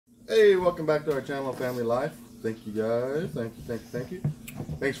Hey, welcome back to our channel, Family Life. Thank you guys. Thank you.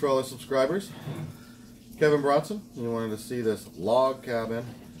 Thanks for all the subscribers. Kevin Bronson, you wanted to see this log cabin,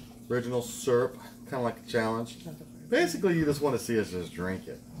 original syrup, kind of like a challenge. Basically, you just want to see us just drink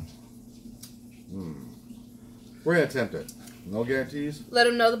it. We're going to attempt it. No guarantees. Let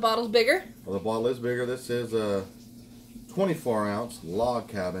them know the bottle's bigger. Well, the bottle is bigger. This is a 24-ounce log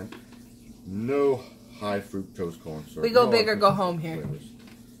cabin. No high fructose corn syrup. We go no big or go home here. Flavors.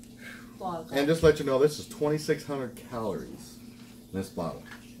 And just to let you know, this is 2,600 calories in this bottle.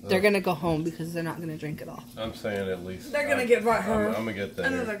 They're going to go home because they're not going to drink it all. I'm saying at least. They're going to get right her. I'm going to get that.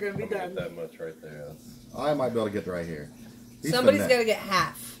 And then they're going to be done. Get that much right there. I might be able to get right here. Somebody's got to get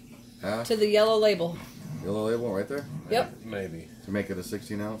half. Half? To the yellow label. Yellow label right there? Yep. Maybe. To make it a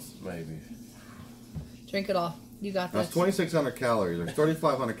 16-ounce? Maybe. Drink it all. You got this. That's 2,600 calories. There's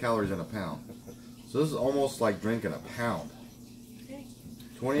 3,500 calories in a pound. So this is almost like drinking a pound.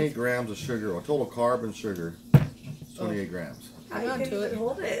 28 grams of sugar, or total carb and sugar, 28 grams. Hang on to it.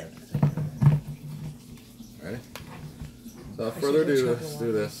 Hold it. Ready? So without further ado, let's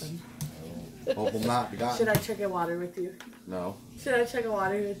do this. Hope I'm not got. Should I check a water with you? No. Should I check a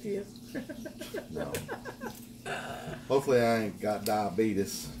water with you? No. Hopefully I ain't got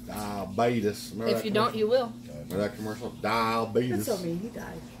diabetes. Diabetes. Remember If you don't, you will. Remember that commercial? Diabetes. That's so mean. He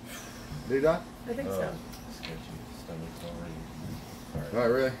died. Did he die? I think so. All right,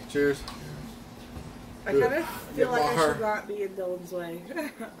 really? Cheers. I kind of feel like I water. should not be in Dylan's way.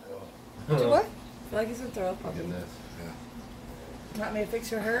 Do what? I feel like he's going to throw up on me. Yeah, Want me to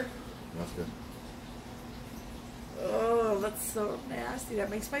fix your hair? that's good. Oh, that's so nasty. That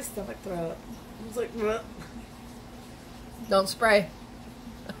makes my stomach throw up. It's like, bleh. Don't spray.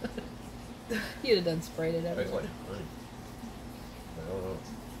 You'd have done sprayed it everywhere.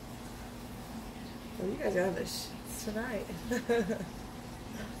 Well, you guys have this tonight.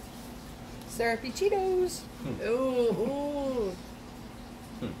 Syrupy Cheetos. Ooh.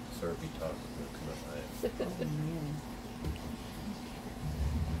 Syrupy talk. Oh, man.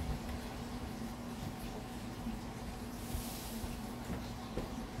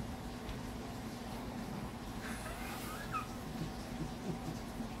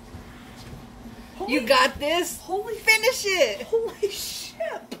 You got this. Holy Finish it. Holy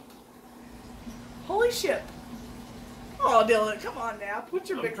shit! Holy shit! Oh, Dylan, come on now. Put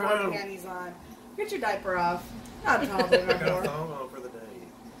your big boy panties on. Get your diaper off. Not toddler no more. on for the day.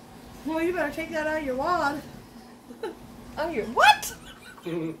 Well, you better take that out of your wad. Oh, you're what?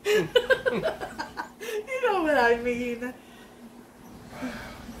 You know what I mean.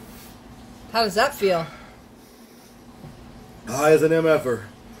 How does that feel? High as an MFer.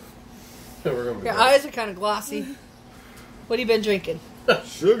 Your eyes are kind of glossy. What have you been drinking?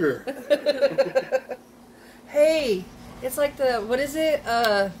 Sugar. Hey, it's like the, what is it?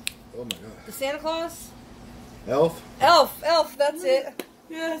 Oh my god. The Santa Claus? Elf. Elf, that's it.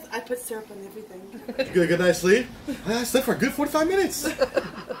 Yes, I put syrup on everything. You get a good night's sleep? I slept for a good 45 minutes.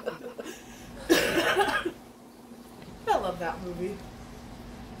 I love that movie.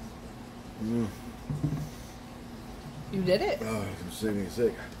 You did it. Oh, I'm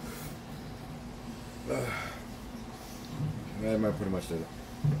sick. I might pretty much did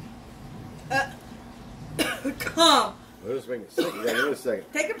it. Come. I'll just make me sick. You gotta give it a second.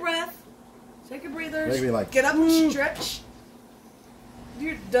 Take a breath. Take a breather. Make me like, Get up, stretch.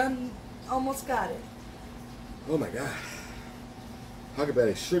 You're done. Almost got it. oh my god. Talk about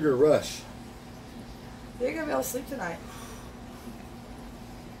a sugar rush. You're gonna be able to sleep tonight.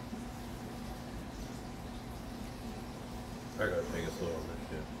 I gotta take it slow on this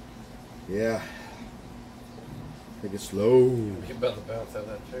shit. Yeah. Take it slow. You're about to bounce out of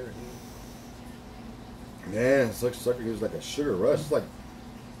that chair, dude. Man, it's like sucker gives like a sugar rush. It's like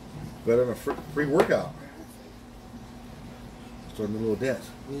better than a free workout. Starting a little dance.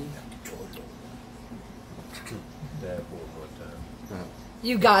 Dab one time.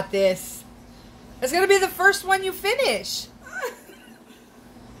 You got this. It's going to be the first one you finish.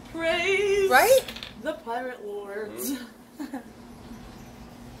 Praise Right? the pirate lords.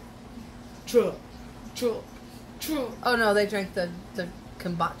 True. Oh, no, they drank the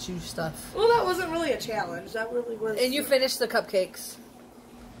kombucha stuff. Well, that wasn't really a challenge. That really was. And you finished the cupcakes.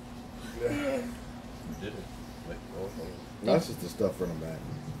 Yeah. You did it. Like, That's just the stuff running back.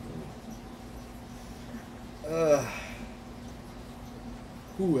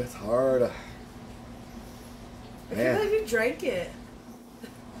 Ooh, that's hard. I can't believe you drank it.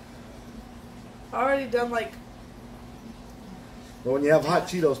 Already done like. But when you have hot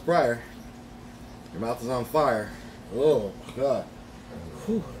Cheetos prior, your mouth is on fire. Oh, God.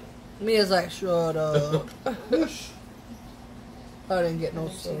 Mia's like, shut up. Whoosh. Oh, I didn't get no And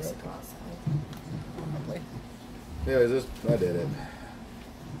then syrup. chase across. Probably. Anyways, I did it.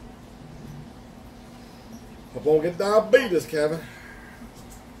 Hope I won't get diabetes, Kevin.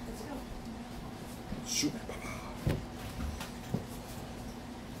 Let's go. Shoot.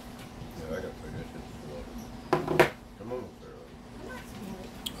 Yeah, I got to take that shit to the Come on,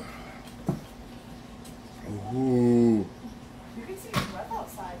 Sarah. Ooh. You can see his breath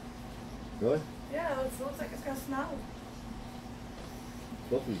outside. Really? Yeah, it looks like it's gonna snow.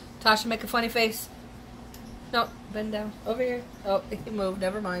 Supposed to be. Tasha, make a funny face. No, bend down. Over here. Oh, he moved.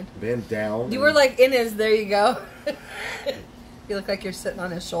 Never mind. Bend down. You were like in his. There you go. You look like you're sitting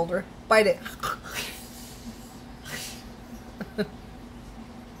on his shoulder. Bite it.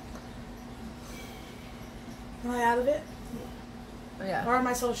 Am I out of it? Yeah. Or am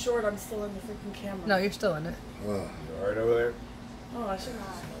I so short I'm still in the freaking camera? No, you're still in it. You alright over there? Oh, I should not.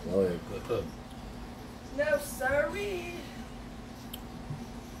 Oh, yeah. What's up? No, sorry.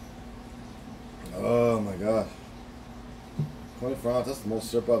 Oh my god. 24 ounce, that's the most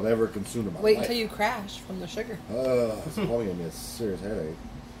syrup I've ever consumed in my Wait life. until you crash from the sugar. It's probably gonna be a serious headache.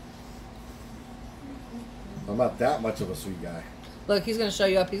 I'm not that much of a sweet guy. Look, he's gonna show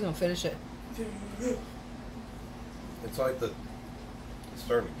you up. He's gonna finish it. It's like it's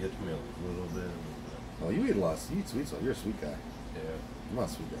starting to get to me a little bit. Oh, you eat a lot. You eat sweet, so you're a sweet guy. Yeah. I'm not a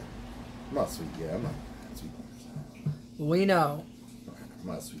sweet guy. I'm not a sweet guy. I'm not a sweet guy. We know. I'm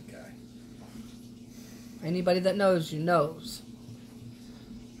not a sweet guy. Anybody that knows you knows.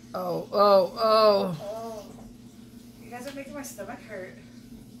 Oh. Oh. You guys are making my stomach hurt.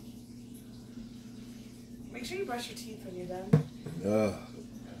 Make sure you brush your teeth when you're done.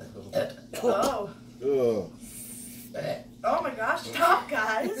 Oh. Ugh. Oh my gosh, stop,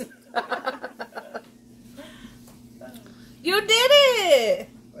 guys. You did it!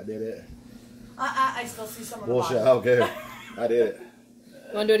 I did it. I still see some of the Bullshit. I bottom. don't care. I did it.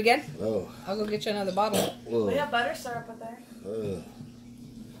 You wanna do it again? Oh. I'll go get you another bottle. We Ugh. have butter syrup in there. Ugh.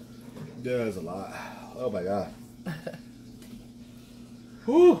 There's a lot. Oh my god.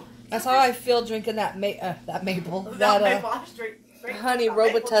 Whew. That's how I feel drinking that maple. That That maple, I straight honey from the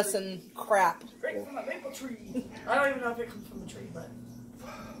maple tree. Robitussin crap. Straight from the maple tree. I don't even know if it comes from the tree, but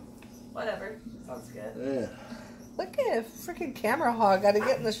whatever. Sounds good. Yeah. Look at freaking camera hog. Gotta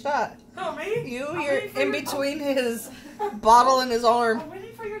get in the shot. Oh, me? You're I'm waiting for in your between his bottle and his arm. I'm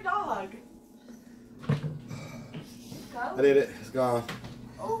waiting for your dog. Go. I did it. It's gone.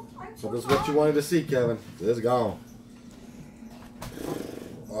 Oh, I'm So so this is what you wanted to see, Kevin. It's gone.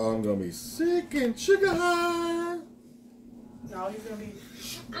 Oh, I'm gonna be sick and sugar high. No, he's gonna be.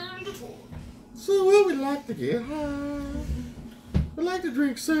 So what we like to get high. We like to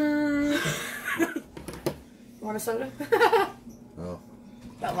drink syrup. Want a soda? Oh.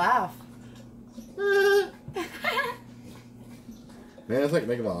 That laugh. Man, it's like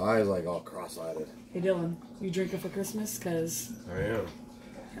making my eyes like all cross-eyed. Hey Dylan, you drinking for Christmas? Cause I am.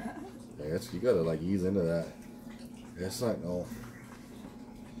 Yeah, you gotta like ease into that. It's not no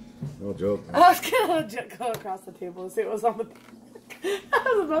joke. I was gonna go across the table and see what was on the.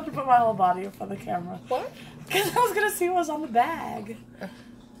 I was about to put my whole body up on the camera. What? Because I was gonna see what was on the bag.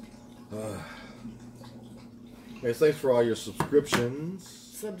 Hey, thanks for all your subscriptions.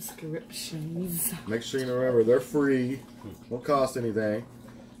 Subscriptions. Make sure you remember they're free. Won't cost anything.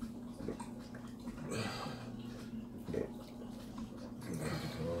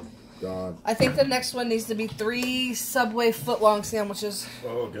 Gone. I think the next one needs to be 3 Subway footlong sandwiches.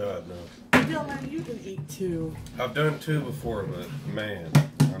 Oh God, no. Dylan, you can eat too. I've done 2 before, but man,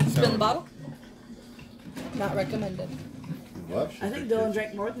 I'm Spin telling the bottle? Not recommended. What? I think Dylan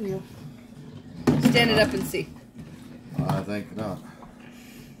drank more than you. Stand it up and see. I think not.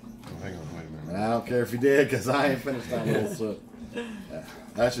 Oh, hang on, wait a minute. And I don't care if you did, because I ain't finished on this. So. Yeah,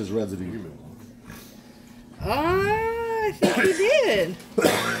 that's just residue. I think he did.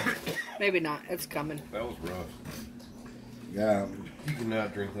 Maybe not. It's coming. That was rough. Yeah. You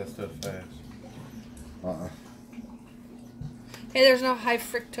cannot drink that stuff fast. Hey, there's no high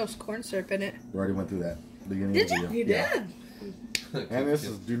fructose corn syrup in it. We already went through that. Beginning Did of the you? video. He Yeah. did. And this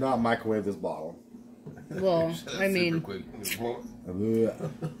is, do not microwave this bottle. Well, I mean, Super quick. Ugh.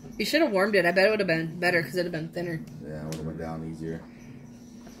 you should have warmed it. I bet it would have been better because it would have been thinner. Yeah, it would have went down easier.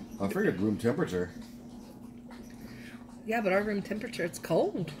 I figured room temperature. Yeah, but our room temperature, it's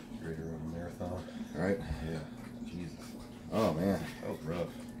cold. Greater on a marathon. Right? Yeah. Jesus. Oh, man. That was rough.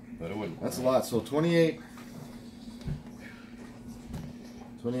 But it wasn't. That's a lot. So 28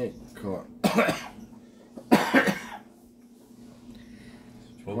 car.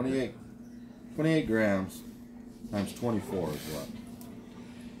 28 grams times 24 is what?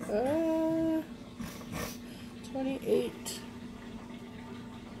 28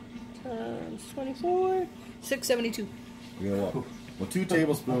 times 24. 672. You know what? Well, 2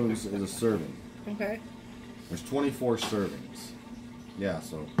 tablespoons is a serving. Okay. There's 24 servings. Yeah,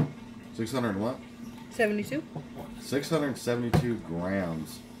 so 600 and what? 72. 672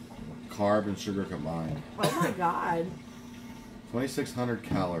 grams of carb and sugar combined. Oh my god. 2,600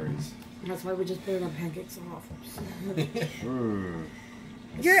 calories. That's why we just put it on pancakes and waffles. Ooh.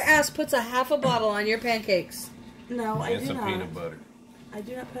 Your ass puts a half a bottle on your pancakes. No, I And do some not. peanut butter. I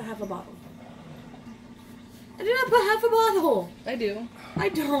do not put half a bottle. I do not put half a bottle. I do. I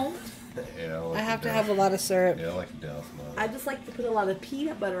don't. Yeah, I have to have a lot of syrup. Yeah, I like to douse mine. I just like to put a lot of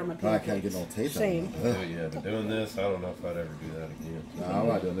peanut butter on my I pancakes. can't get no taste Same. out of it. But yeah, but doing this, I don't know if I'd ever do that again. No, I'm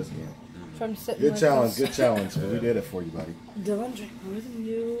not doing this again. From sitting Good with challenge, us. good challenge. We did it for you, buddy. Dylan drink more than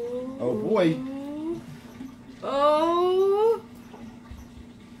you. Oh, boy. Oh.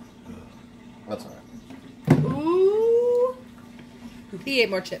 That's alright. Ooh. He ate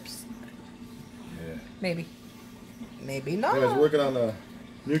more chips. Yeah. Maybe. Maybe not. Anyways, working on the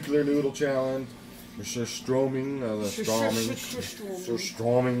nuclear noodle challenge. Surstroming,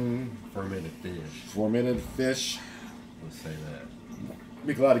 surstroming, Fermented fish. fermented fish. Let's say that.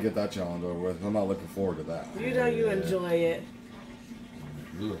 Be glad to get that challenge over with. I'm not looking forward to that. You know you enjoy it.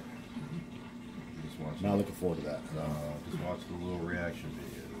 Ugh. Just watch Not looking forward to that. just watch the little reaction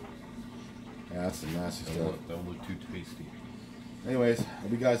video. Yeah, that's some nasty stuff. Don't look too tasty. Anyways,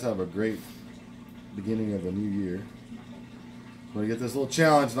 hope you guys have a great beginning of the new year. We're gonna get this little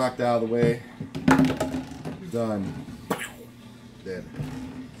challenge knocked out of the way. Done. Dead.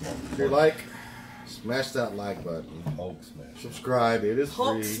 If you like, smash that like button. Hulk smash. Subscribe. It is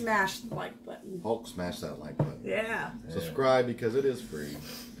Hulk free. smash the like button. Hulk smash that like button. Yeah. Subscribe because it is free.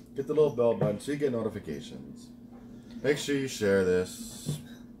 Hit the little bell button so you get notifications. Make sure you share this.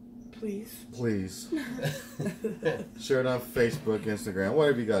 Please. Please. Share it on Facebook, Instagram,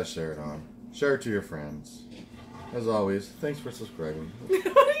 whatever you guys share it on. Share it to your friends. As always, thanks for subscribing. What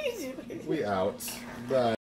are you doing? We out. Bye.